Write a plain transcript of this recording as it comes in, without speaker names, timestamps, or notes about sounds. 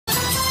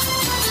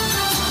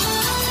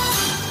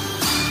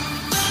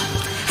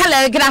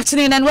Hello, good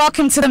afternoon and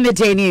welcome to the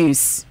Midday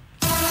News.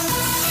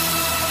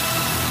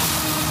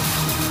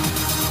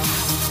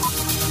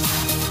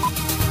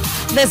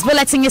 This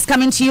bulletin is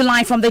coming to you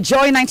live from the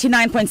Joy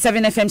 99.7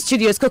 FM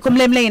studios,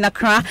 Kokomlemle in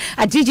Accra,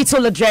 at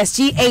digital address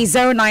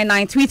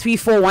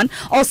GA0993341.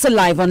 Also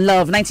live on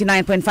Love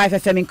 99.5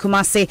 FM in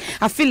Kumasi,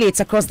 affiliates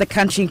across the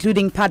country,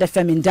 including Pad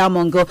FM in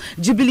Dalmongo,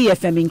 Jubilee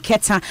FM in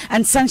Keta,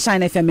 and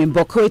Sunshine FM in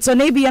Boko. It's on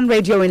ABN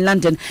Radio in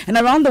London and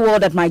around the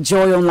world at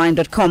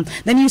myjoyonline.com.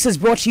 The news is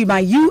brought to you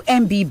by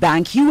UMB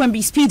Bank,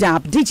 UMB Speed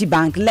Up,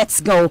 Digibank,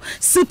 Let's Go,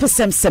 Super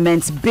Sim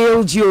Cement,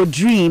 Build Your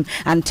Dream,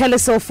 and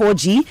Telesol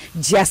 4G,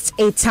 just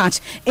a touch.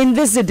 In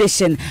this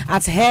edition,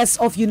 as heads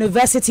of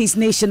universities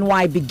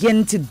nationwide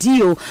begin to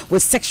deal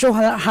with sexual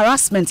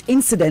harassment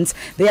incidents,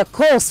 there are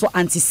calls for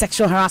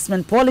anti-sexual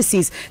harassment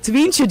policies to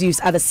be introduced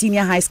at the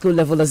senior high school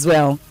level as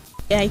well.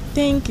 I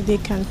think they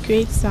can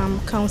create some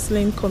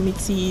counseling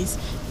committees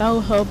that will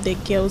help the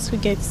girls who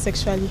get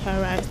sexually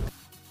harassed.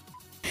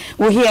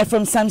 We'll hear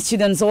from some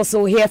students,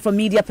 also hear from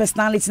media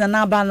personality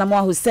Nanaba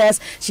Lamwa, who says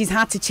she's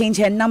had to change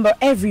her number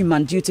every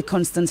month due to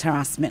constant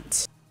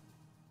harassment.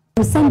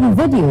 Send you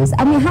videos.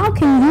 I mean, how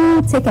can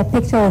you take a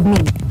picture of me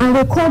and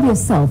record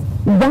yourself?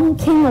 One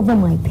came over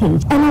my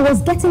page, and I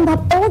was getting that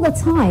all the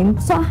time,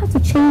 so I had to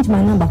change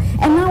my number.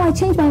 And now I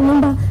change my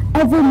number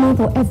every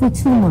month or every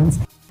 2 months.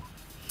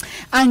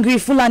 Angry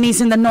Fulanis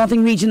in the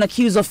northern region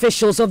accuse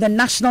officials of the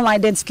National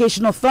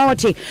Identification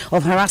Authority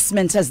of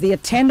harassment as they are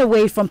turned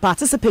away from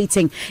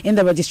participating in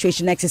the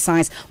registration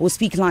exercise. We'll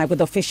speak live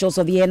with officials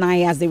of the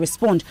NIA as they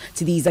respond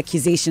to these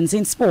accusations.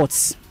 In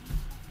sports,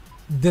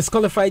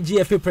 disqualified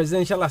GFA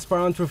presidential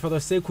aspirant Rufado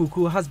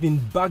Sekuku has been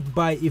backed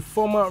by a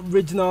former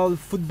Regional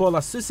Football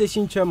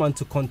Association chairman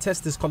to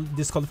contest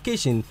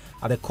disqualification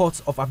at the Court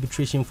of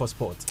Arbitration for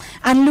Sport.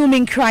 And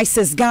looming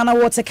crisis, Ghana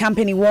Water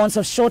Company warns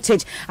of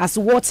shortage as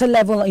water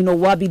level in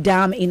Owabi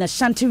Dam in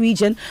Ashanti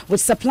region,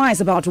 which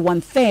supplies about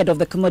 1/3 of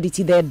the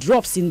commodity there,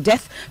 drops in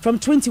depth from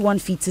 21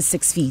 feet to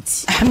 6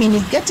 feet. I mean,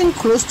 it's getting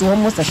close to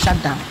almost a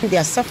shutdown. They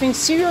are suffering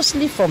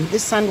seriously from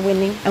this sand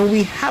winning, and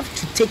we have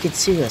to take it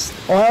serious,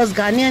 or else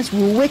Ghanaians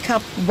will wake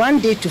up one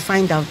day to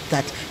find out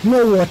that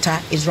no water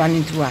is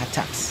running through our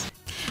taps.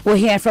 We'll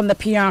hear from the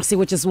PRC,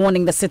 which is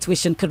warning the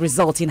situation could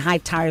result in high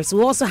tariffs.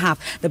 We'll also have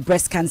the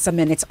breast cancer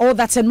minute. All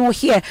that and more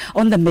here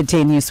on the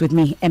Midday News with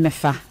me,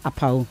 Emefa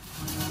Apau.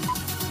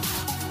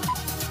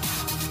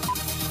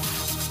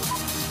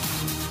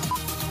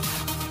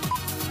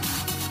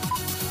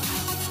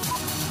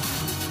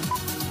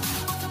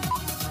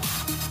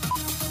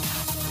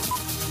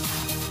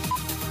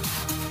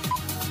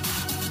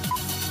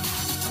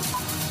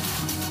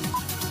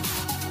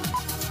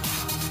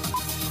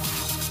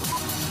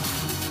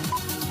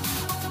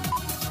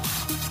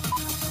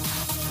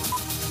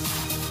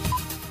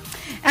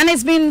 And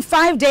it's been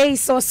 5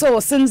 days or so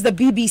since the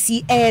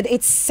BBC aired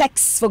its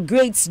Sex for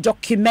Grades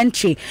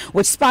documentary,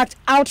 which sparked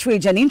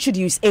outrage and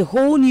introduced a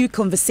whole new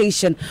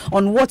conversation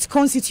on what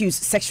constitutes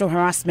sexual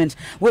harassment.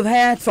 We've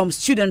heard from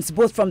students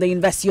both from the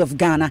University of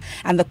Ghana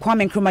and the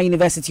Kwame Nkrumah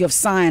University of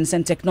Science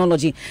and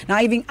Technology.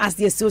 Now, even as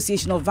the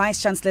Association of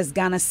Vice Chancellors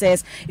Ghana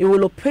says it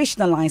will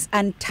operationalize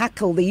and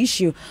tackle the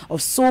issue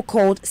of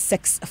so-called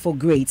sex for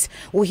grades.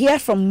 We'll hear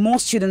from more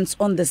students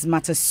on this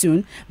matter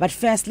soon, but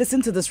first,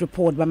 listen to this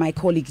report by my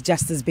colleague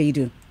Justice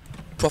Beidou.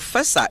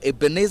 Professor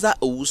Ebenezer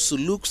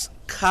Owusu looks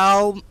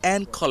calm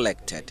and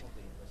collected.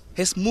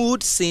 His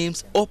mood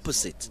seems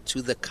opposite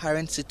to the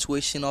current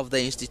situation of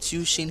the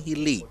institution he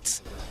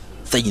leads,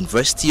 the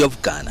University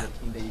of Ghana.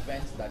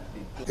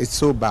 It's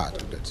so bad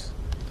that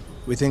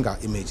we think our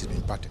image has been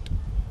impacted.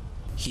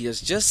 He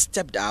has just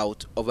stepped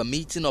out of a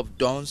meeting of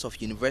dons of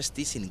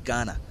universities in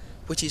Ghana,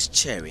 which he's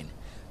chairing,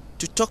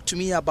 to talk to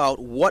me about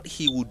what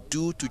he would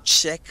do to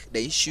check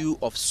the issue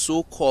of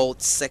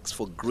so-called sex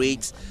for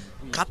grades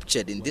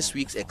captured in this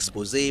week's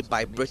expose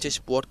by British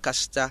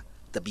broadcaster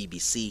the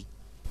BBC.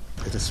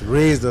 It has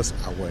raised us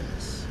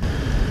awareness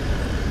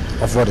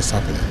of what is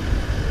happening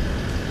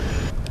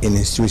in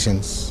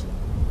institutions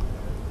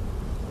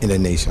in the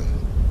nation.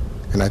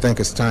 And I think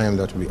it's time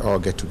that we all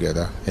get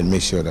together and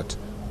make sure that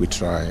we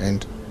try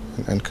and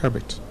curb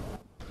it.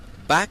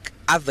 Back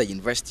at the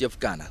University of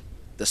Ghana,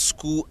 the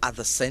school at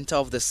the center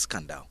of the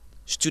scandal,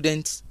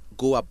 students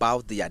go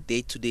about their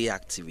day-to-day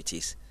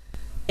activities.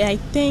 I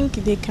think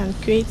they can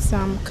create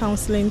some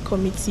counseling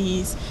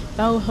committees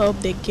that will help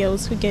the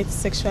girls who get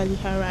sexually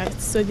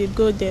harassed, so they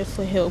go there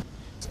for help.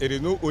 It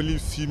is not only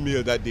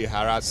female that they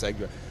harass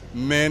sexually.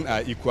 Men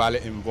are equally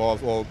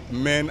involved, or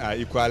men are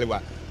equally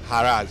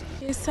harassed.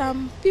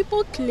 Some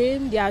people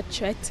claim they are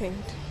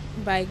threatened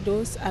by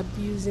those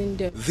abusing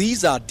them.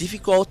 These are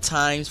difficult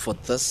times for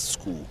this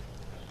school.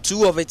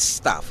 2 of its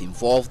staff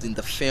involved in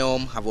the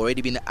film have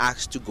already been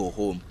asked to go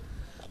home.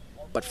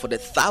 But for the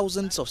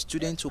thousands of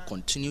students who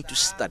continue to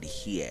study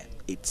here,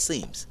 it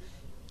seems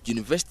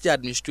university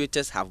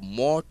administrators have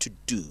more to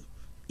do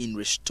in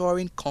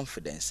restoring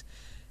confidence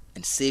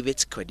and save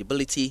its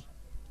credibility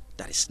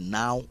that is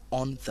now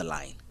on the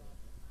line.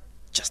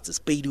 Justice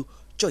Beidou,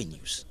 Joy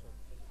News,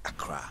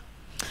 Accra.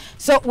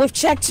 So we've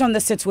checked on the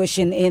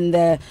situation in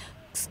the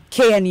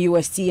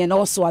KNUST and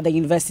also at the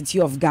University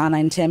of Ghana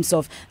in terms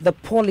of the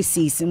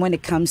policies when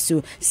it comes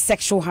to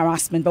sexual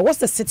harassment. But what's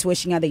the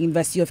situation at the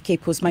University of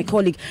Cape Coast? My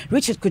colleague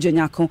Richard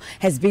Kujonyako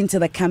has been to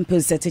the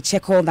campus to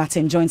check all that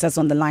and joins us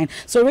on the line.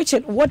 So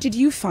Richard, what did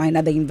you find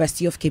at the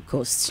University of Cape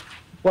Coast?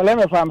 Well,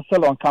 I'm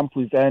still on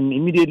campus, and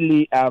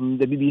immediately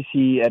the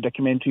BBC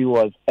documentary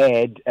was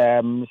aired.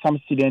 Some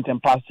students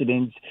and past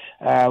students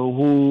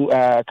who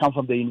come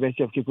from the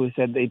University of Cape Coast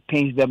said it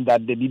pains them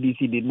that the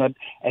BBC did not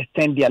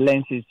extend their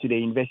lenses to the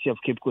University of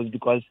Cape Coast,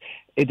 because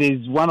it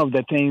is one of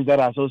the things that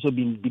has also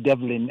been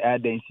bedeviling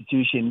the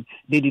institution.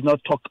 They did not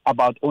talk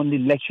about only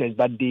lectures,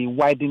 but they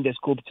widened the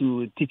scope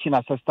to teaching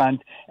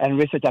assistant and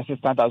research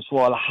assistant as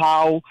well.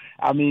 How,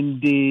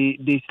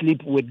 they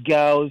sleep with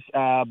girls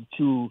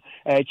to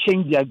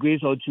change their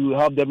grades or to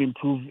help them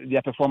improve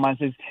their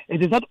performances.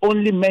 It is not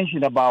only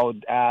mentioned about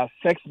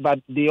sex, but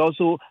they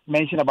also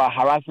mention about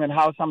harassment,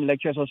 how some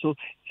lecturers also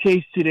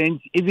chase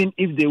students, even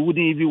if they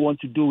wouldn't even want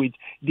to do it.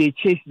 They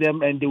chase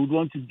them and they would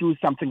want to do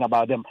something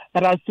about them.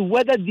 But as to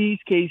whether these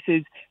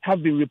cases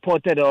have been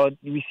reported or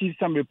received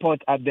some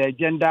report at the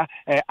Gender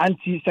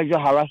Anti-Sexual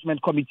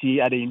Harassment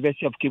Committee at the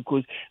University of Cape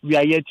Coast, we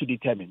are yet to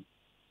determine.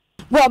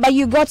 Well, but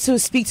you got to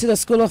speak to the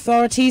school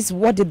authorities.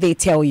 What did they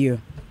tell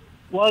you?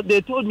 Well,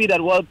 they told me that,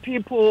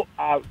 people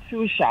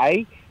feel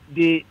shy.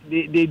 They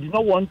do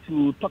not want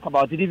to talk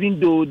about it, even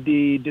though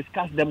they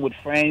discuss them with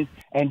friends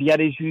and the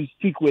others who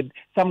speak with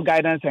some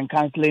guidance and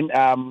counseling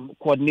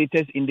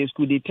coordinators in the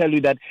school. They tell you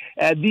that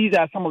these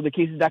are some of the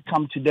cases that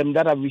come to them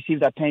that have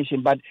received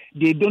attention, but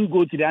they don't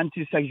go to the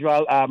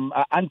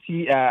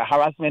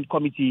anti-harassment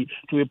committee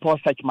to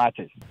report such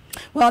matters.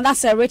 Well,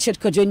 that's Richard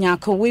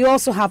Kujonyako. We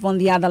also have on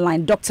the other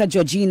line Dr.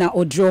 Georgina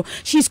Odro.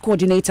 She's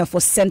coordinator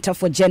for Center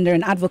for Gender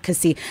and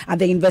Advocacy at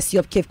the University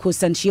of Cape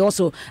Coast, and she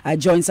also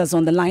joins us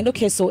on the line.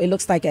 Okay, so it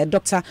looks like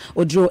Dr.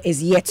 Odro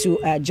is yet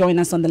to join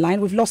us on the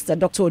line. We've lost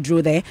Dr.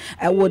 Odro there.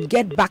 We'll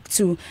get back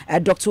to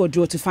Dr.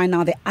 Odro to find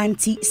out the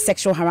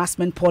anti-sexual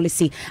harassment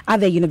policy at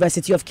the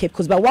University of Cape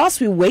Coast. But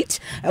whilst we wait,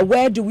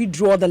 where do we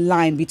draw the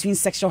line between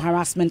sexual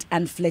harassment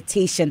and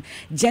flirtation?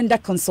 Gender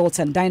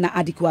consultant Dinah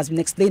Adiku has been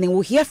explaining.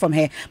 We'll hear from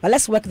her. But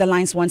let's work the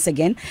lines once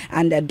again.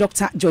 And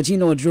Dr.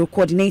 Georgina Odro,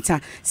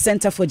 coordinator,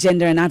 Center for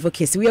Gender and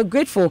Advocacy. We are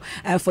grateful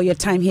for your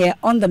time here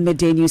on the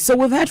Midday News. So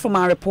we've heard from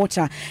our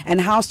reporter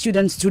and how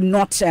students do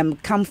not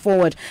come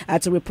forward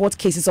to report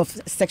cases of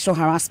sexual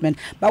harassment.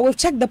 But we've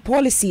checked the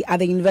policy at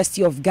the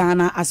University of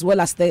Ghana as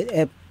well as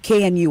the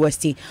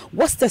KNUST.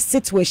 What's the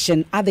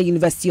situation at the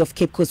University of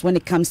Cape Coast when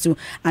it comes to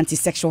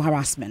anti-sexual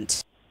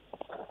harassment?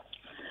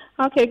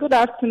 Okay, good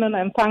afternoon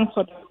and thanks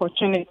for the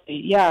opportunity.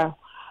 Yeah.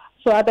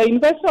 So at the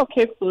University of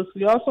Cape Coast,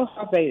 we also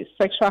have a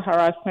sexual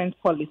harassment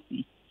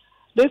policy.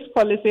 This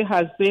policy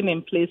has been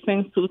in place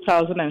since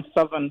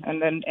 2007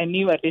 and then a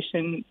new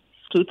edition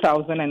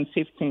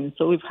 2015.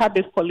 So we've had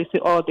this policy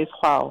all this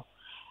while.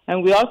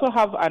 And we also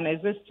have an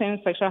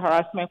existing sexual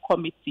harassment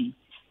committee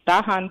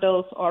that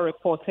handles all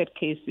reported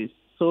cases.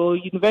 So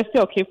University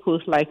of Cape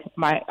Coast, like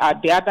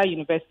the other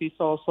universities,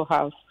 also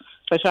have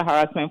sexual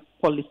harassment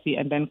policy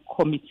and then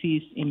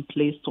committees in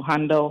place to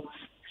handle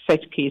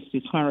such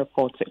cases when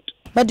reported.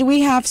 But do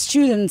we have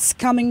students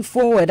coming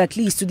forward at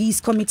least to these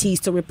committees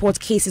to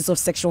report cases of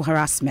sexual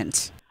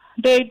harassment?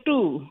 They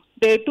do.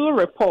 They do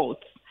report.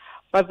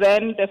 But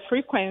then the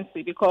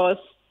frequency, because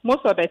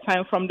most of the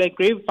time from the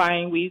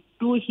grapevine, we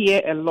do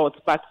hear a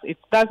lot, but it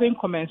doesn't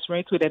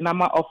commensurate with the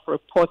number of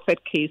reported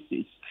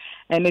cases.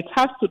 And it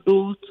has to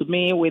do, to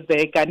me, with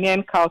the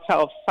Ghanaian culture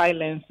of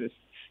silences.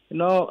 You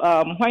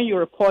know, when you're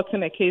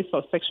reporting a case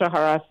of sexual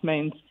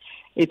harassment,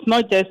 it's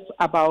not just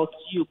about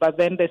you, but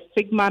then the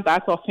stigma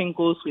that often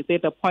goes with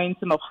it, the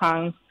pointing of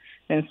hands,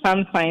 and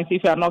sometimes,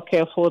 if you are not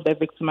careful, the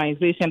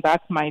victimization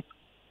that might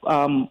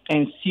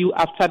ensue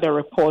after the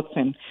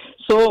reporting.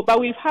 So, but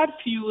we've had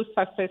few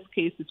success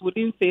cases. We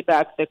didn't say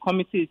that the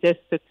committee is just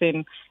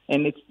sitting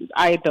and it's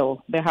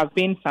idle. There have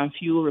been some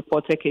few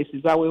reported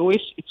cases, but we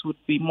wish it would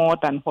be more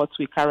than what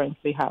we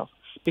currently have,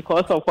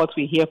 because of what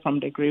we hear from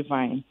the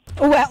grapevine.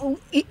 Well,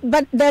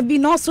 but there have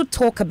been also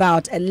talk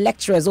about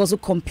lecturers also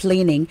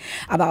complaining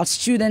about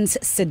students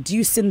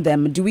seducing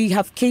them. Do we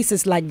have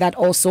cases like that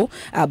also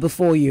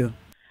before you?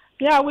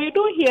 Yeah, we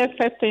do hear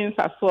such things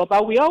as well,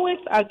 but we always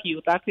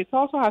argue that it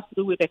also has to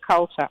do with the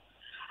culture.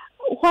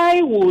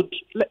 Why would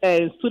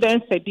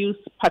students seduce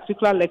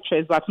particular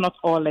lecturers but not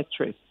all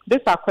lecturers? These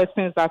are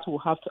questions that we'll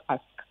have to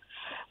ask.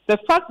 The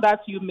fact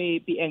that you may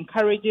be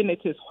encouraging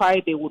it is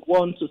why they would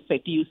want to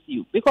seduce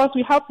you, because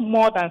we have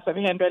more than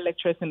 700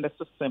 lecturers in the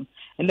system,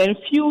 and then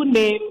few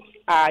names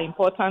are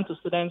important to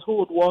students who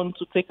would want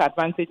to take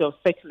advantage of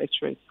such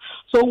lecturers.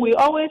 So we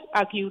always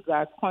argue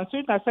that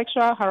considering that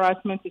sexual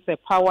harassment is a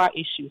power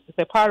issue, it's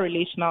a power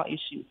relational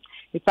issue.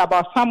 It's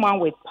about someone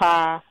with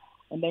power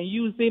and then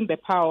using the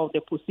power of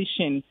the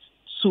position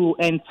to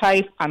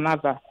entice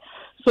another.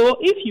 So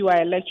if you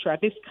are a lecturer,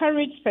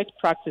 discourage such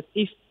practice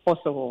if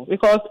possible,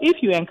 because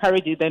if you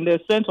encourage it, then the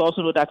students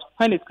also know that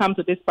when it comes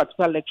to this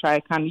particular lecturer, I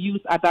can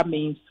use other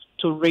means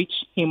to reach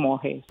him or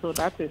her. So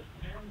that is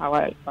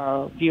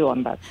our view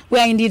on that. We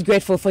are indeed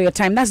grateful for your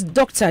time. That's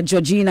Dr.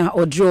 Georgina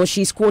Odro.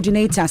 She's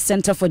coordinator,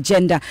 Center for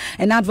Gender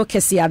and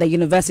Advocacy at the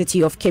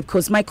University of Cape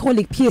Coast. My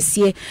colleague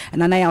PSA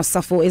and Anaya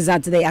Osafo is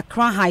at the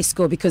Accra High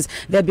School because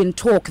there have been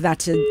talk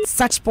that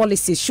such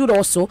policies should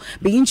also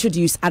be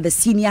introduced at the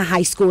senior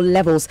high school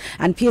levels.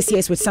 And PSA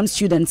is with some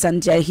students,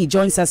 and he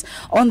joins us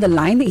on the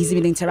line. He's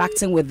been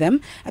interacting with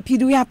them.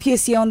 Do we have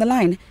PSA on the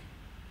line?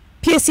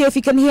 PSA, if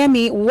you can hear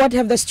me, what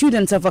have the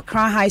students of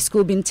Accra High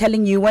School been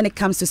telling you when it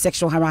comes to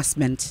sexual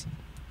harassment?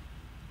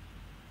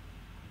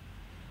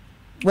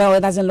 Well,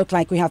 it doesn't look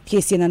like we have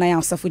PSA and Anaya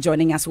Osafo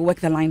joining us. We'll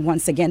work the line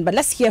once again. But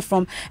let's hear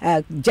from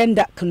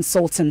gender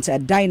consultant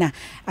Dinah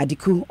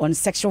Adiku on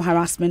sexual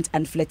harassment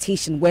and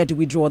flirtation. Where do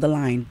we draw the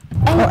line?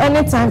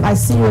 Anytime I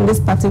see you in this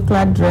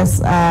particular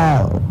dress,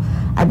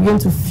 I begin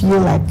to feel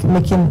like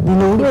making,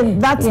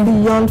 that's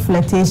beyond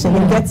flirtation.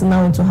 It gets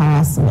now into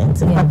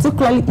harassment,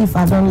 particularly if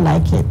I don't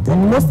like it.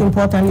 And most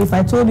importantly, if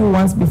I told you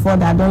once before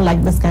that I don't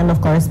like this kind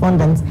of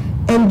correspondence,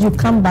 and you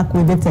come back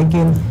with it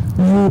again,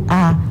 you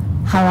are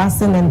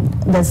harassing, and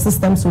the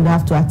systems would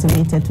have to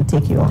activate it to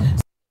take you on.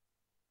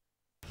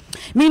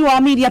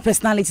 Meanwhile, media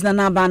personality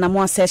Nana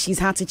Banamwa says she's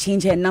had to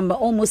change her number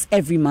almost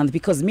every month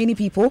because many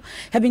people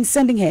have been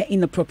sending her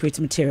inappropriate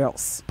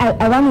materials.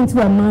 I ran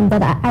into a man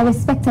that I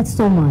respected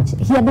so much.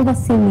 He had never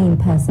seen me in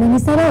person, and he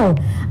said, "Oh,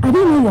 I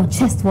didn't know your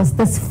chest was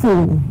this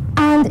full."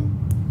 And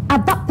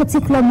at that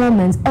particular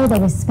moment, all the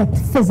respect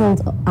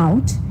fizzled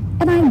out,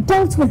 and I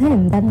dealt with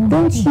him that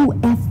don't you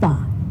ever,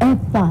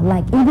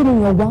 like even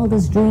in your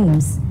wildest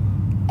dreams,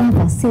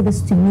 ever say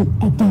this to me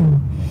again.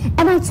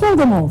 And I told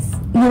them off,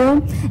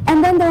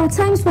 and then there are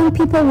times when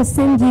people will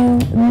send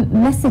you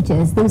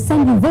messages, they'll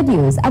send you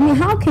videos. I mean,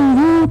 how can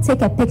you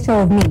take a picture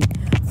of me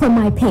from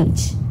my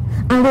page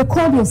and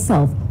record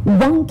yourself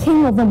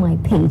wanking over my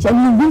page, and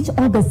you reach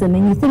orgasm,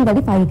 and you think that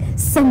if I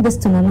send this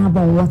to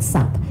Nanaba on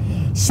WhatsApp,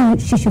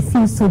 she should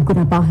feel so good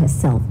about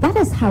herself? That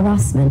is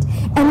harassment.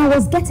 And I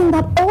was getting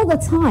that all the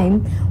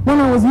time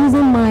when I was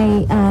using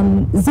my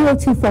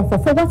 0244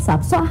 for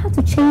WhatsApp. So I had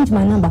to change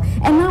my number.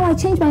 And now I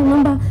change my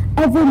number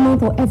every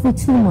month or every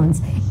 2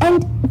 months.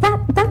 And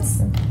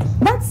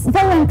that's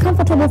very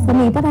uncomfortable for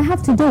me, but I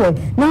have to do it.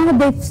 Now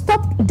they've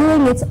stopped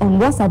doing it on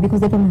WhatsApp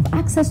because they don't have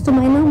access to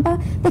my number.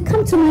 They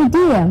come to my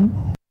DM.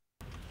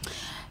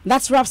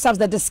 That wraps up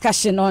the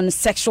discussion on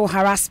sexual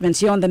harassment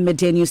here on the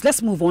Midday News.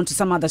 Let's move on to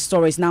some other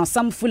stories now.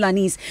 Some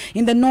Fulanis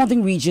in the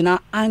northern region are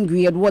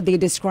angry at what they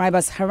describe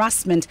as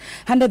harassment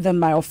handed them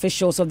by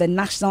officials of the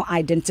National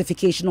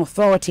Identification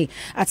Authority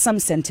at some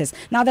centres.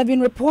 Now, there have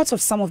been reports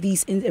of some of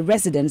these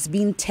residents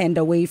being turned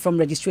away from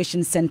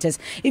registration centres,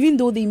 even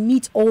though they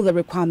meet all the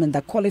requirement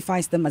that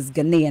qualifies them as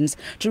Ghanaians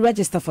to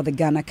register for the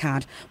Ghana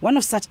card. One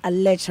of such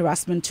alleged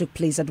harassment took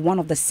place at one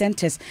of the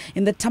centres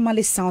in the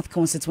Tamale South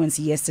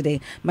constituency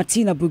yesterday.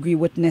 Martina Bugri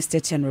witnessed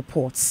it and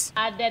reports.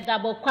 At the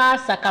Dabokwa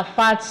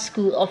Sakafat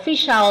School,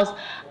 officials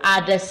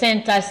at the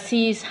center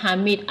seized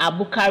Hamid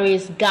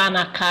Abukari's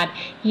Ghana card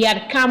he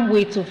had come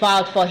with to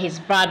vouch for his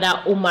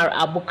brother Umar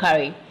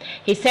Abukari.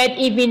 He said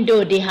even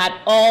though they had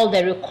all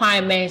the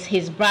requirements,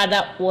 his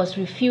brother was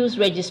refused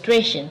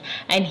registration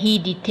and he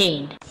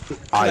detained.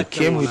 I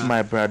came with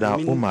my brother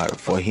Umar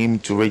for him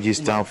to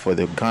register for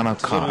the Ghana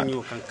card.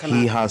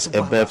 He has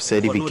a birth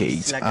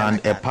certificate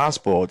and a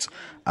passport,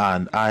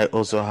 and I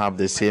also have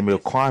the same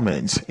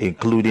requirements,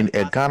 including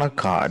a Ghana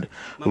card,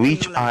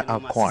 which I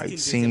acquired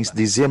since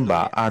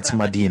December at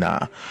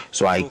Medina.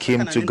 So I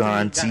came to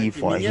guarantee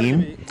for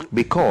him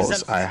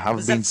because I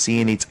have been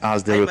seeing it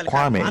as the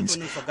requirement.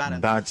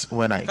 But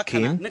when I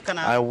came,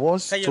 I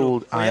was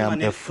told I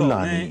am a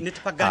Fulani,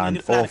 and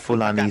all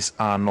Fulanis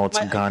are not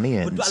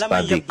Ghanaians,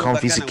 but they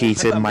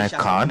confiscated my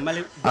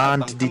card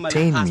and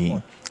detained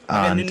me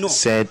and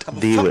said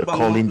they were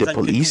calling the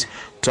police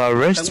to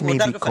arrest me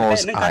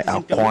because I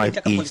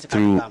acquired it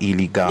through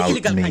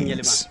illegal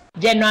means.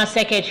 General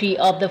Secretary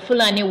of the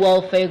Fulani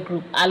Welfare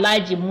Group,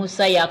 Alhaji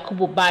Musa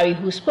Yakubu Bari,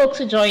 who spoke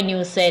to Joy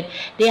News, said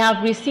they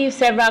have received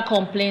several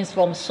complaints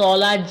from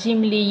Sola,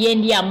 Jimli,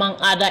 Yendi, among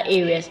other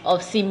areas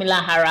of similar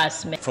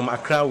harassment. From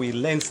Accra, we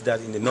learned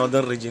that in the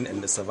northern region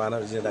and the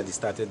Savannah region that they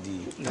started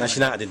the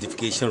National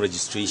Identification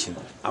Registration.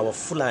 Our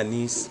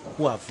Fulanis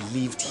who have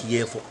lived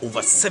here for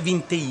over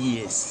 70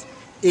 years,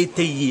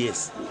 80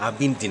 years, have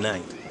been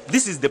denied.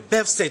 This is the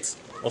birth set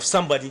of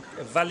somebody,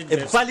 a valid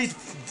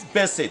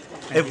birth set,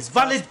 a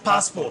valid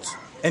passport,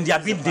 and they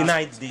have been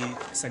denied the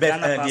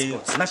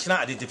national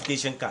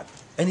identification card.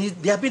 And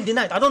they have been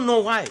denied. I don't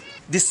know why.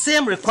 The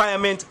same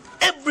requirement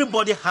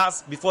everybody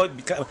has before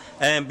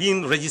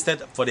being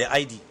registered for their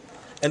ID.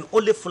 And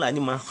only Fulani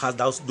man has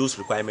those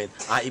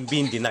requirements are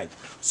being denied.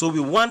 So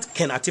we want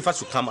Ken Atifa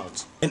to come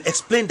out and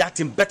explain that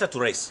thing better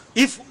to us.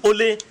 If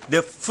only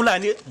the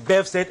Fulani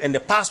birth set and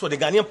the passport, the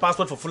Ghanaian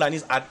passport for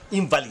Fulanis are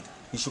invalid,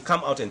 he should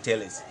come out and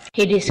tell us.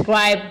 He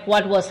described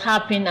what was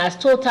happening as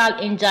total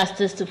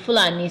injustice to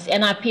Fulanis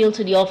and appealed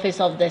to the office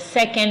of the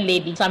Second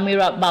Lady,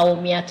 Samira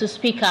Bawumia, to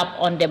speak up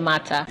on the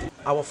matter.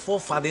 Our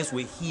forefathers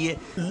were here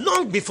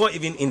long before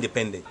even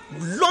independence,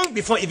 long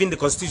before even the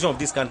constitution of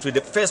this country,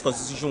 the first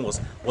constitution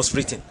was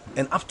written.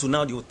 And up to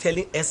now, they were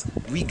telling us,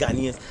 we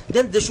Ghanaians,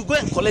 then they should go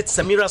and collect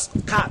Samira's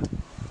card.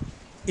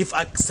 If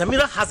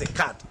Samira has a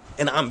card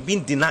and I'm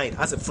being denied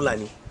as a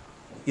Fulani,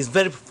 it's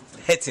very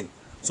hurting.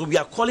 So we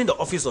are calling the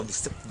office of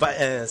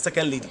the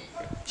Second Lady.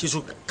 She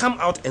should come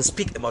out and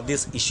speak about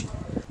this issue.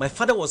 My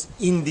father was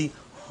in the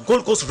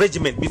Gold Coast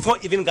Regiment before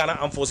even Ghana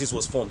Armed Forces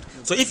was formed.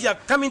 So if you are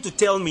coming to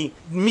tell me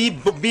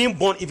being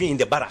born even in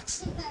the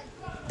barracks,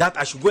 that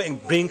I should go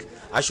and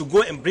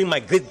bring my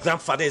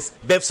great-grandfather's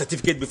birth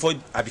certificate before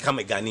I become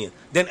a Ghanaian,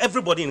 then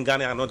everybody in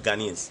Ghana are not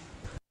Ghanaians.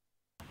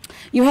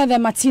 You heard the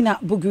Martina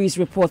Bugri's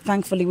report.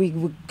 Thankfully, we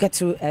will get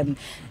to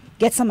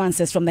get some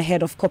answers from the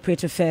head of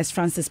Corporate Affairs,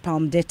 Francis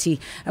Palm-Detti.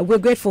 We're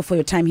grateful for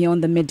your time here on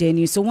the Midday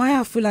News. So why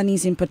are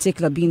Fulanis in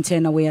particular being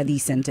turned away at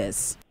these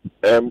centres?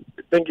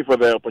 Thank you for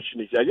the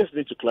opportunity. I just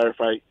need to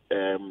clarify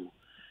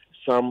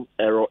some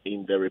error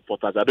in the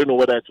report. I don't know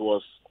whether it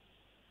was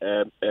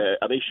an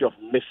issue of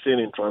missing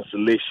in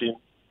translation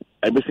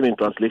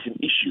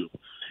issue.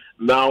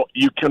 Now,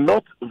 you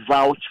cannot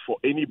vouch for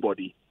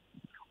anybody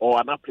or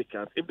an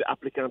applicant if the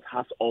applicant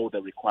has all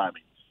the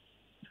requirements.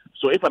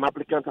 So if an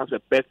applicant has a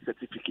birth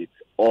certificate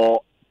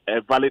or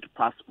a valid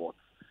passport,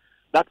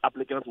 that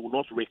applicant will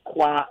not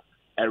require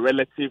a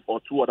relative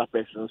or two other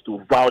persons to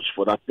vouch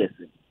for that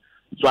person.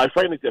 So I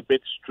find it a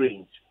bit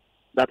strange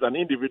that an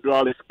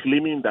individual is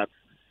claiming that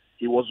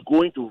he was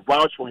going to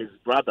vouch for his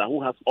brother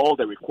who has all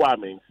the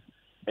requirements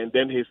and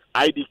then his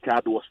ID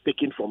card was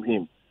taken from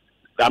him.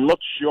 I'm not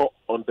sure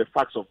on the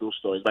facts of those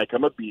stories, but it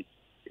cannot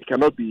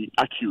be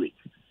accurate.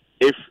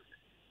 If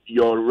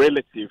your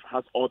relative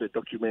has all the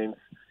documents,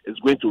 is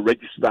going to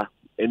register,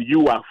 and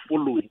you are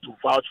following to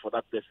vouch for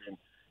that person,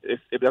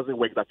 it doesn't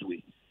work that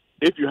way.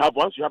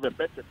 Once you have a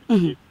birth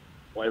certificate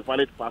or a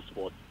valid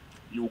passport,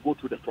 you will go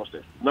through the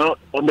process. Now,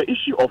 on the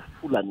issue of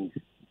Fulanis,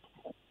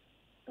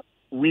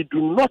 we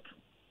do not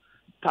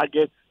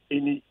target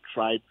any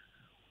tribe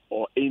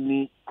or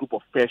any group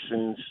of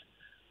persons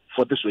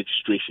for this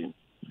registration.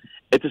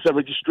 It is a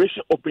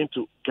registration open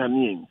to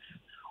Ghanaians,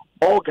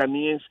 all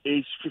Ghanaians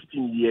aged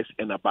 15 years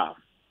and above.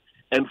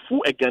 And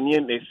who a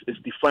Ghanaian is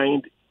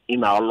defined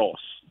in our laws,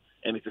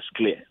 and it is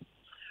clear.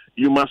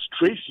 You must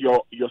trace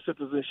your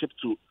citizenship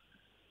to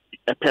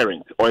a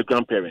parent or a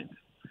grandparent.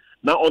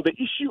 Now, on the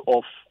issue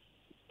of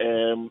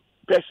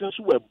persons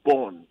who were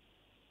born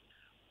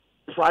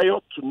prior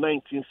to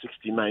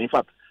 1969, in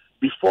fact,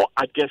 before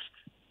August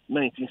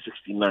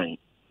 1969,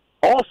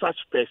 all such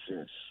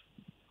persons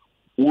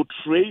would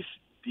trace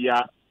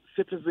their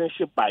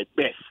citizenship by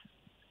birth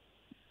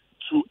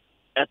to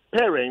a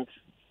parent.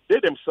 They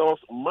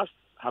themselves must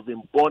have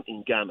been born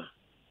in Ghana,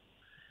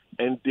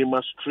 and they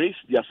must trace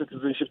their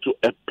citizenship to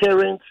a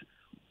parent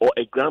or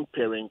a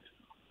grandparent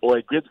or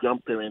a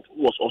great-grandparent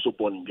who was also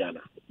born in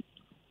Ghana.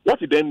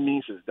 What it then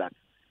means is that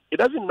it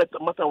doesn't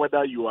matter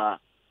whether you are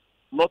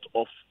not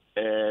of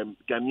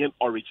Ghanaian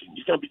origin.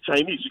 You can be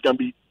Chinese, you can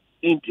be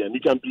Indian, you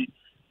can be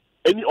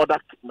any other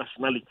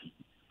nationality.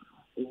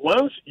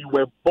 Once you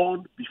were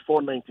born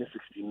before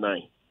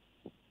 1969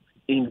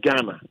 in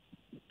Ghana,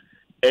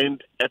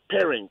 and a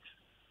parent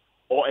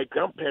or a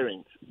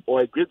grandparent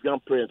or a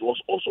great-grandparent was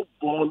also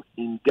born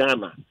in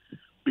Ghana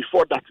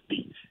before that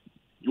date,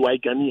 you are a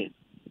Ghanaian.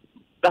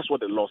 That's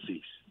what the law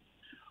says.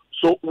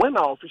 So when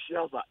our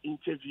officials are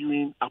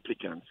interviewing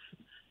applicants,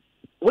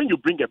 when you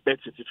bring a birth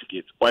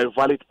certificate or a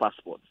valid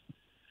passport,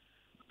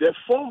 the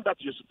form that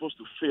you're supposed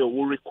to fill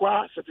will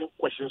require certain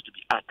questions to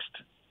be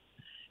asked.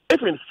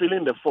 If in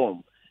filling the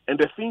form and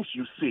the things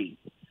you say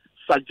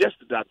suggest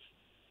that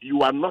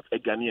you are not a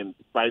Ghanaian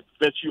by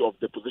virtue of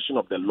the position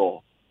of the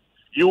law,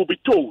 you will be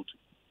told.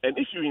 And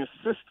if you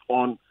insist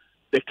on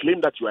the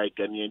claim that you are a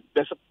Ghanaian,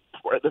 there's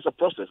a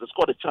process. It's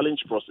called a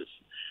challenge process.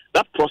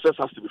 That process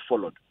has to be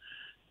followed.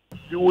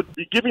 You would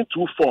be given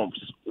two forms.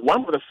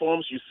 One of the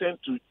forms you send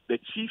to the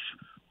chief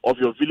of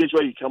your village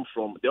where you come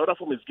from. The other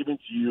form is given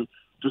to you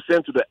to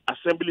send to the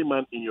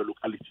assemblyman in your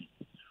locality.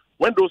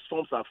 When those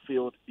forms are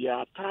filled, they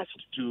are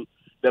attached to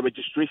the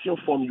registration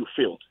form you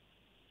filled.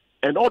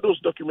 And all those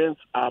documents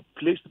are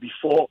placed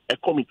before a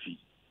committee.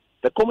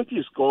 The committee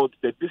is called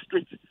the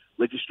District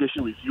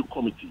Registration Review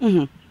Committee.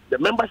 Mm-hmm. The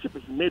membership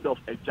is made of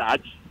a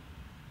judge,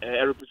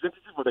 a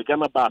representative of the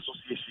Ghana Bar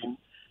Association,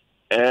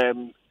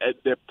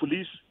 the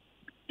police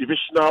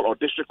divisional or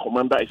district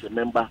commander is a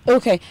member.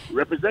 Okay.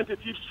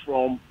 Representatives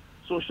from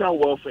Social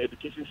Welfare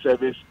Education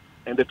Service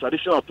and the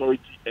Traditional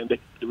Authority and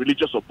the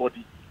religious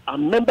body are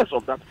members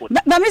of that body.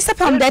 But Mr.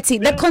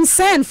 Palm-Detti, the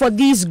concern for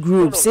these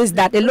groups is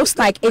that it looks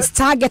like it's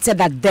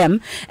targeted at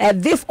them.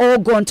 They've all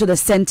gone to the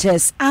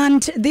centers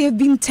and they've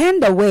been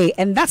turned away,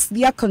 and that's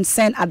their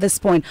concern at this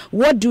point.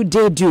 What do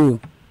they do?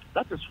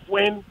 That is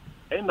when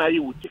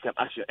NIA will take an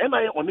action.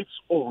 NIA on its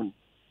own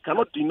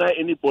cannot deny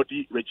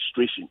anybody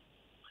registration.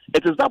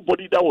 It is that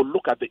body that will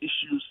look at the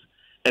issues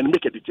and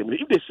make a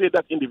determination. If they say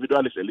that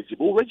individual is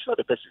eligible, we'll register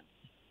the person.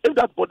 If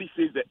that body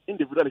says the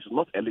individual is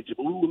not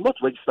eligible, we will not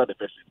register the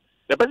person.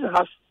 The person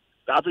has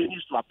the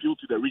avenues to appeal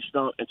to the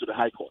regional and to the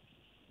High Court.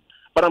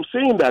 But I'm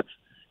saying that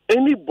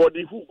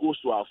anybody who goes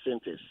to our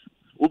centers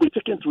will be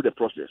taken through the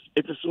process.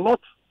 It is not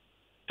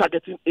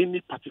targeting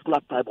any particular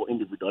tribe or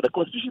individual. The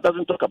Constitution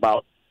doesn't talk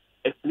about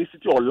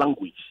ethnicity or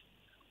language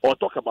or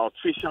talk about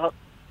facial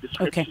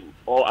description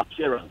or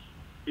appearance.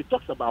 It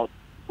talks about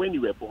when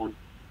you were born,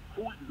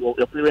 who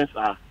your parents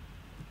are,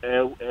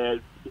 the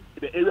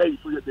area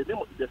the name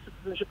of the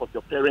citizenship of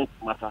your parents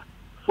matter,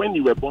 when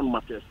you were born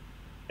matters,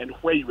 and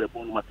where you were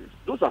born matters.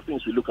 Those are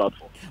things we look out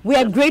for. We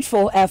are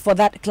grateful for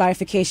that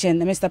clarification.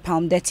 Mr.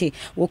 Palmdetty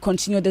will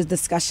continue this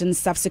discussion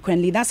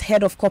subsequently. That's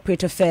Head of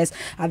Corporate Affairs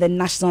at the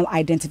National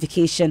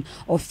Identification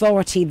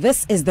Authority.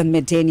 This is the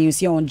Midday News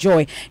here on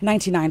Joy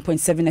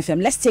 99.7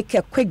 FM. Let's take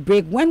a quick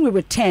break. When we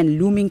return,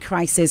 looming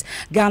crisis.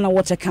 Ghana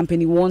Water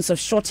Company warns of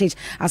shortage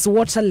as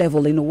water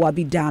level in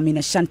Owabi Dam in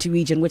Ashanti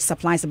region, which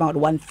supplies about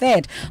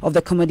 1/3 of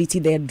the commodity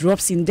there,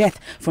 drops in depth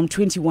from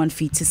 21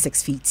 feet to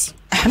 6 feet.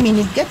 I mean,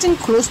 it's getting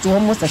close to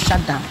almost a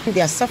shutdown.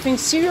 They are suffering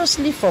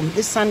seriously from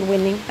this sand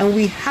winning, and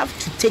we have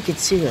to take it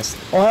serious,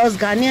 or else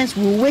Ghanaians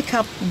will wake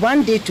up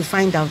one day to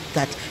find out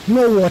that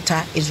no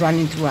water is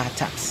running through our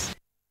taps.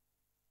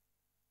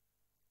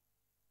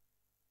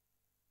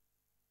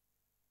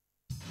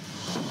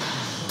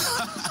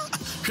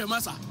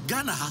 Masa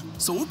Ghana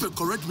so we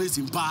correct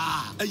medicine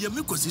pa e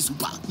me kwasi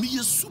super me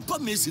super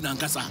medicine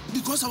ankasa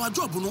because our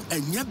job no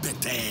enye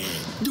better.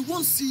 They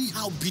won't see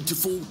how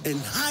beautiful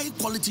and high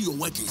quality your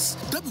work is.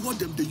 That be what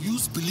them they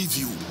use believe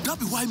you. That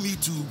be why me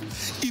too.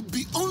 It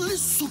be only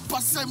super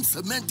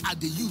cement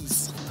at the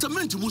use.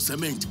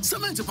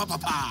 Cement papa.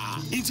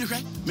 Inti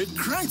me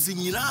crimes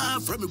in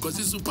from me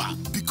kwasi super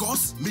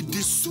because me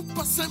the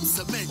super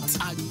cement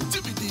and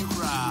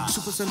DVD.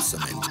 Super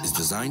cement is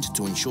designed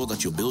to ensure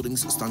that your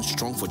buildings stand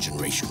strong for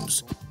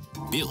generations.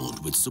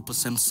 Build with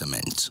Supersem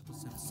Cement.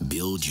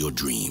 Build your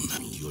dream.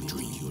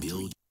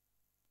 Build.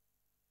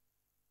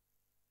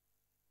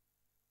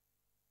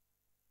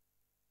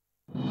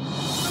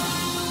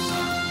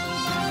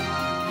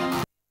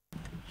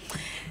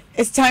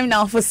 It's time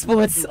now for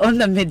sports on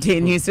the Midday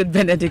News with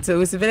Benedict.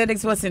 So,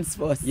 Benedict, what's in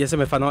sports? Yes,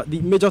 Mefano. The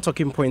major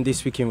talking point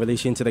this week in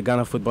relation to the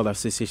Ghana Football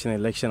Association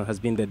election has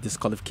been the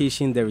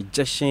disqualification, the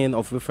rejection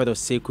of Wilfred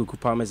Oseku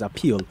Palmer's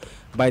appeal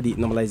by the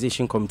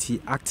Normalization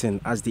Committee acting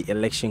as the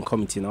election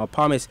committee. Now,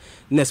 Palmer's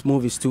next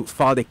move is to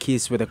file the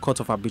case with the Court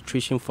of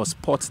Arbitration for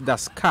Sports,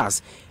 that's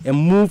CAS, a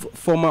move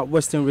former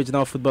Western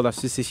Regional Football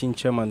Association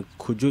Chairman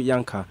Kujo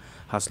Yanka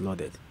has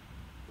lauded.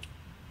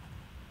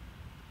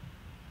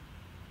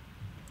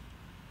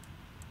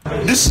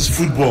 This is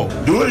football.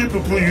 The way you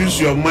people use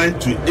your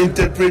mind to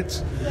interpret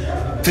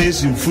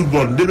things in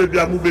football,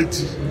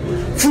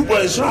 football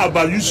is not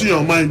about using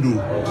your mind,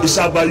 though. It's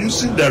about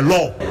using the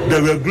law,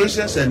 the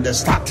regulations, and the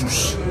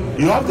statutes.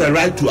 You have the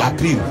right to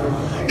appeal.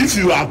 If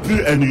you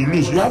appeal and you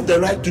lose, you have the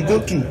right to go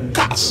to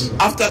CAS.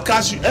 After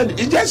CAS,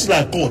 it's just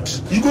like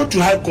court. You go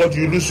to High Court,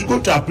 you lose. You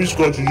go to Appeal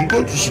Court, you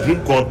go to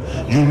Supreme Court,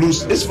 you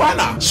lose. It's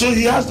final. So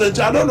he has the.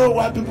 I don't know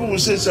why people will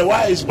say,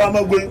 why is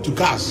Palmer going to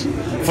CAS?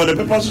 For the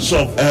purposes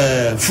of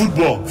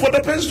football. For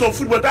the purposes of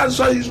football, that's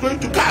why he's going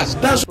to CAS.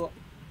 That's.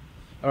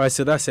 All right,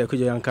 so that's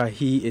Kujo Yanka.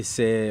 He is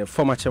a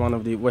former chairman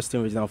of the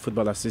Western Regional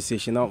Football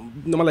Association. Now,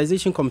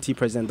 Normalization Committee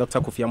President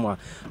Dr. Kofi Amwa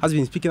has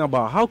been speaking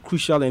about how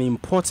crucial and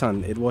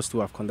important it was to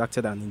have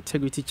conducted an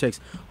integrity checks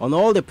on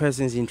all the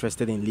persons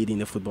interested in leading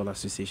the Football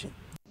Association.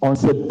 On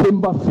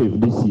September 5th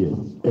this year,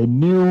 a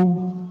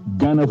new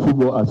Ghana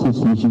Football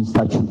Association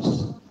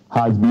statute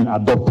has been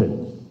adopted,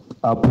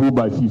 approved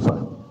by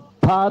FIFA.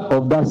 Part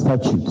of that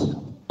statute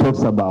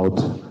talks about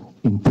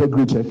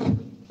integrity check,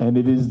 and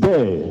it is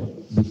there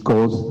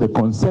because the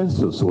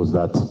consensus was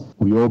that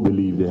we all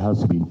believe there has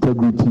to be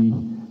integrity,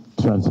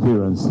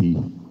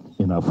 transparency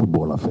in our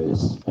football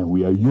affairs. And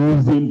we are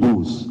using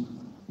those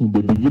in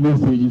the beginning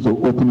stages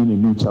of opening a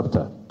new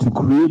chapter to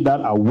create that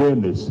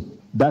awareness,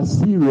 that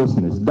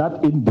seriousness,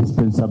 that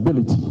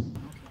indispensability.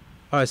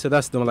 All right, so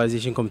that's the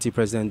Normalization Committee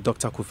President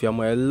Dr. Kofi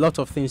Amwa. A lot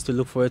of things to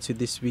look forward to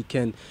this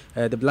weekend.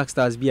 The Black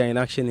Stars are in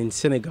action in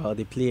Senegal.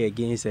 They play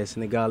against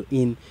Senegal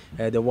in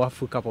the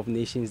WAFU Cup of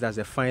Nations. That's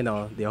the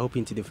final. They're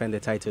hoping to defend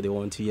the title they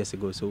won 2 years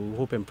ago. So we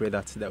hope and pray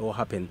that will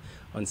happen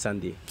on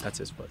Sunday.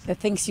 That's it, sports. The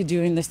things you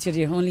do in the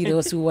studio, only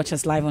those who watch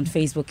us live on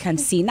Facebook can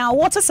see. Now,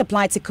 water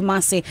supply to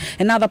Kumasi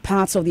and other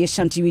parts of the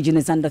Ashanti region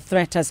is under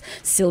threat as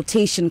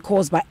siltation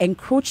caused by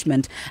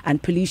encroachment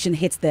and pollution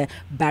hits the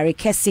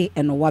Barikesi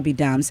and Owabi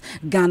dams.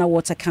 Ghana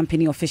Water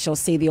Company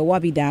officials say the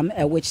Owabi Dam,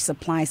 which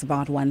supplies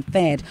about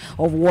 1/3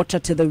 of water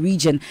to the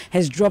region,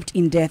 has dropped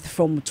in depth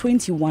from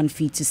 21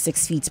 feet to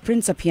 6 feet.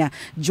 Prince Apia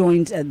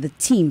joined the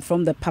team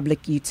from the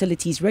Public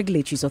Utilities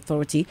Regulatory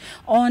Authority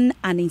on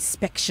an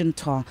inspection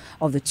tour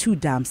of the two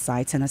dam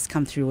sites and has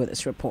come through with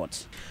this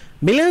report.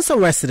 Millions of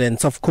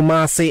residents of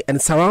Kumasi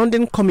and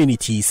surrounding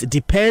communities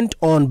depend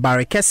on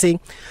Barikesi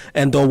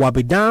and the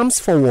Owabi dams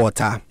for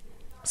water.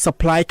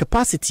 supply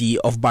capacity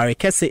of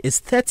Barekese is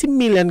 30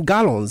 million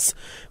gallons,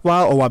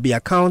 while Owabi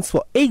accounts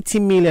for 80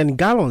 million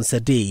gallons a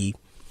day.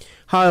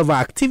 However,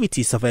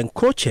 activities of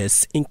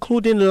encroachers,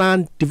 including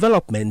land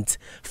development,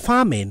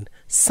 farming,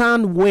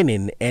 sand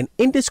winning, and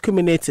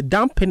indiscriminate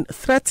dumping,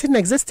 threaten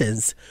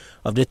existence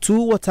of the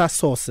two water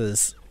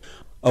sources.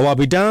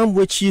 Owabi Dam,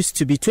 which used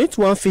to be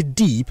 21 feet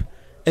deep,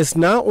 is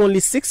now only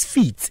 6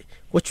 feet,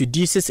 which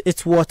reduces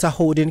its water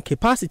holding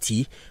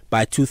capacity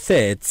by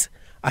 2/3.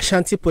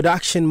 Ashanti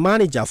production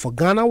manager for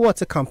Ghana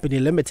Water Company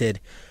Limited,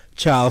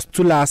 Charles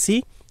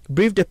Tulasi,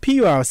 briefed the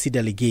PURC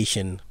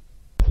delegation.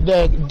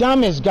 The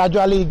dam is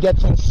gradually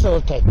getting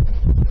silted.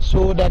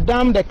 So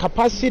the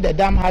capacity the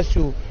dam has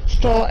to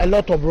store a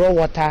lot of raw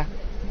water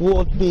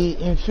will be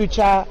in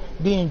future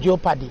be in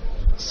jeopardy.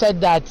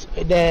 Said that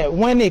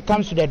when it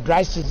comes to the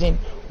dry season,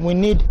 we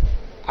need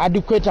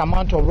adequate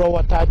amount of raw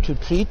water to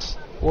treat.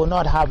 Will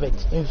not have it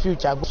in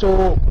future.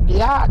 So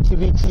their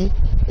activity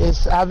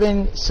is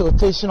having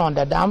siltation on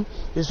the dam.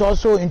 Is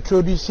also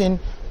introducing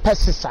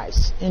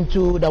pesticides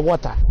into the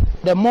water.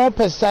 The more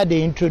pesticides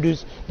they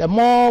introduce, the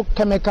more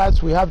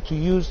chemicals we have to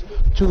use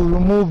to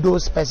remove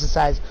those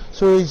pesticides.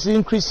 So it's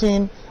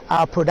increasing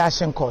our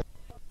production cost.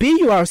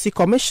 PURC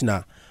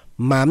Commissioner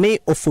Mame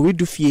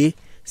Oforidufie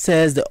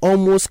says the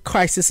almost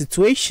crisis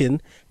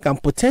situation can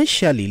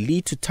potentially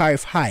lead to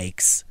tariff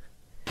hikes.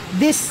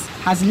 This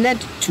has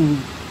led to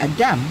a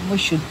dam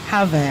which should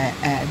have a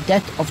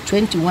depth of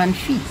 21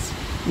 feet,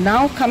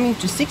 now coming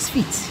to 6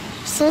 feet,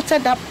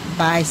 silted up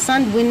by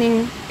sand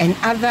winning and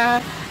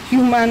other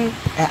human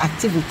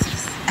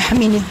activities. I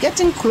mean, it's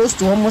getting close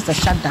to almost a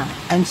shutdown.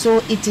 And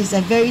so it is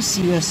a very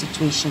serious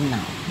situation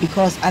now,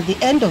 because at the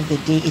end of the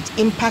day, it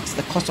impacts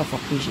the cost of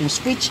operations,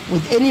 which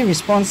with any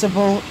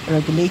responsible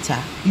regulator,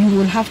 you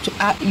will have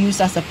to use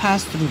as a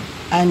pass-through.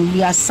 And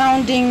we are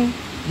sounding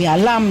the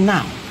alarm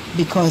now,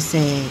 because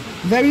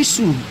very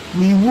soon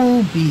we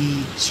will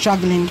be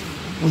struggling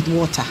with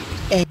water.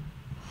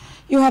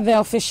 You have the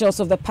officials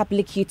of the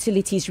Public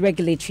Utilities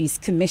Regulatory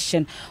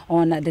Commission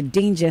on the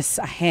dangers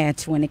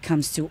ahead when it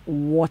comes to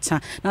water.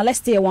 Now, let's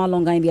stay a while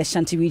longer in the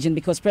Ashanti region,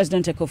 because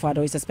President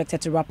Akufo-Addo is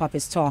expected to wrap up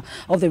his tour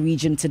of the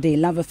region today.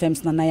 Love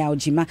FM's Nanaya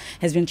Ojima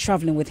has been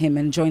traveling with him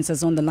and joins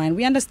us on the line.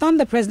 We understand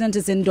the president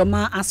is in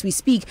Doma as we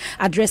speak,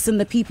 addressing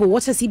the people.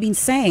 What has he been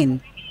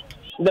saying?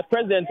 The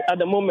president at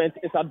the moment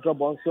is at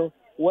Drobonso,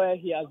 where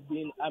he has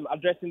been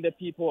addressing the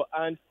people.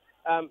 And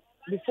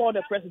before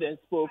the president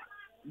spoke,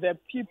 the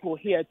people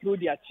here, through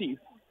their chief,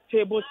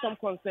 tabled some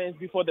concerns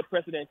before the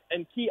president,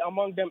 and key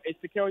among them is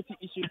security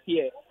issues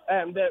here.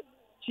 The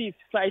chief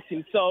cites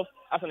himself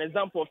as an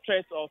example of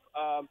threats of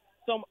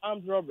some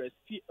armed robbers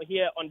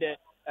here on the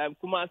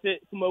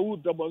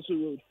Kumawu-Drobonso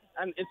Road.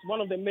 And it's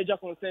one of the major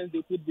concerns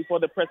they put before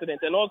the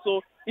president. And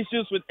also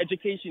issues with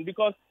education,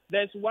 because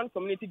there's one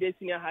community-based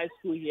senior high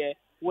school here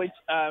which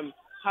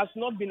has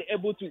not been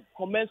able to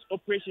commence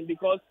operation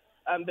because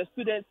the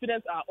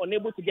students are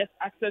unable to get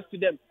access to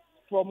them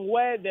from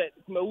where the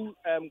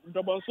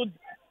Drobonso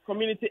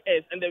community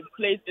is, and the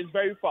place is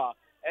very far.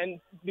 And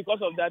because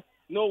of that,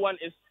 no one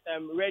is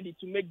ready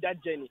to make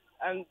that journey.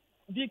 And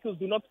vehicles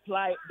do not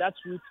ply that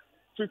route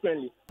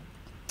frequently.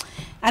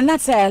 And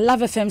that's Love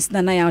FM's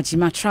Nanaya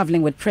Ojima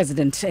traveling with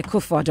President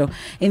Akufo-Addo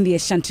in the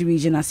Ashanti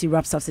region as he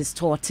wraps up his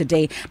tour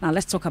today. Now,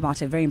 let's talk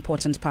about a very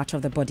important part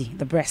of the body,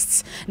 the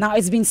breasts. Now,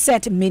 it's been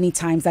said many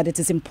times that it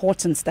is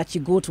important that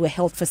you go to a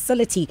health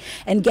facility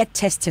and get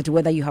tested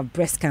whether you have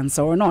breast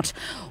cancer or not.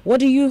 What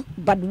do you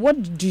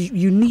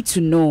need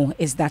to know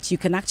is that you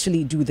can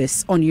actually do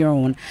this on your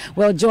own.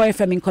 Well, Joy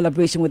FM, in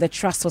collaboration with the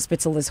Trust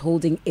Hospital, is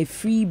holding a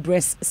free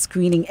breast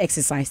screening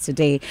exercise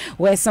today,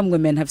 where some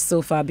women have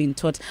so far been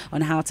taught on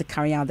how to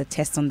carry out the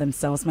test on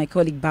themselves. My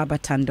colleague Baba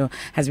Tando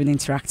has been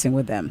interacting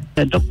with them.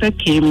 The doctor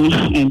came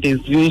and they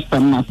used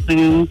some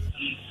machine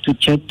to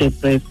check the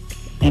breast,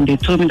 and they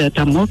told me that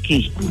I'm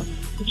okay.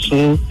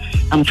 So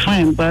I'm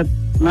fine, but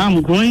now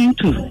I'm going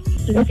to.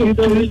 Okay,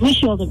 so we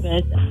wish you all the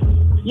best.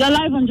 You're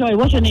live on Joy.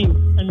 What's your name?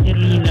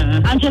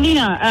 Angelina.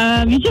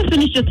 Angelina, you just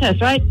finished your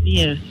test, right?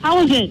 Yes. How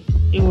was it?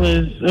 It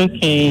was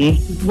okay.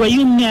 Were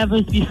you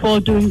nervous before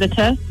doing the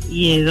test?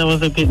 Yes, I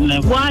was a bit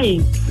nervous. Why?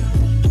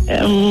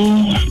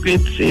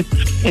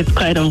 It's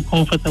quite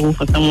uncomfortable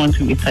for someone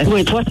to be tested.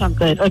 Wait, what's up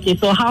good? Okay,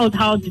 so how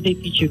did they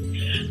teach you?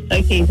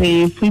 Okay, so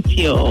you put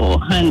your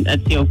hand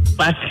at your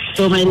back.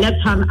 So my left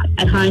hand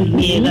behind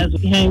me, that's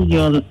behind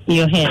your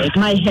head.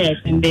 My head.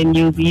 And then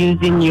you'll be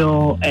using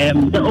your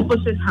the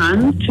opposite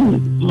hand to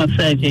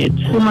massage it.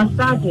 To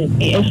massage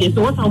it. Okay,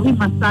 so what are we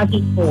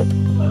massaging for?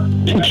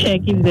 To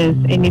check if there's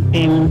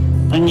anything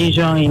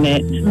unusual in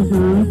it.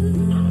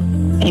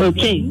 Mm-hmm.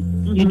 Okay.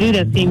 You do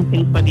the same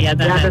thing for the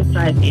other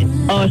side. Yes.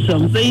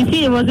 Awesome. So you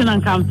see, it wasn't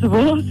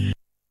uncomfortable.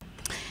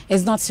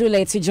 It's not too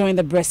late to join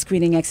the breast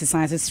screening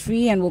exercise. It's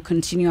free and will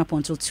continue up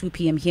until 2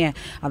 p.m. here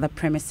at the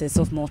premises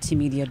of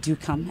Multimedia. Do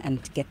come and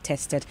get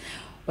tested.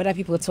 What are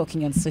people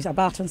talking on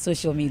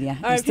social media?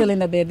 You're still in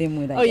the birthday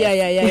mood, I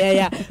guess.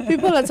 Yeah.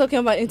 People are talking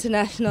about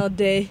International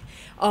Day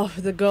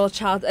of the Girl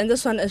Child, and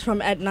this one is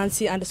from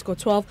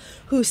 @Nancy_12,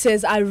 who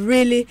says, I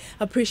really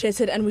appreciate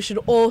it and we should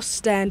all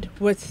stand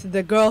with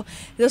the girl.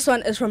 This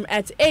one is from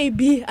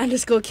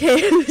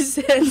 @AB_K, who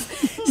says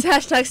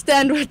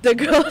 #stand with the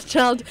girl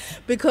child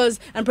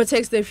and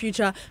protects their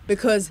future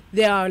because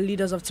they are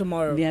leaders of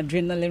tomorrow. The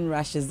adrenaline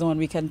rush is on.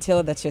 We can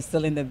tell that you're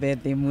still in the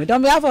birthday mood.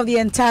 On behalf of the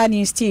entire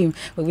news team,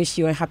 we wish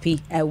you a happy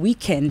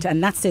weekend,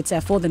 and that's it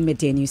for the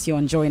midday news here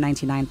on Joy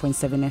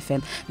 99.7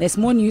 FM. There's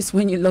more news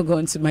when you log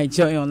on to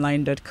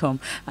myjoyonline.com.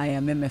 I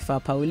am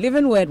MFA Paul.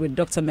 Living Word with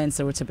Dr.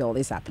 Mensa Rotabil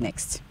is up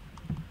next.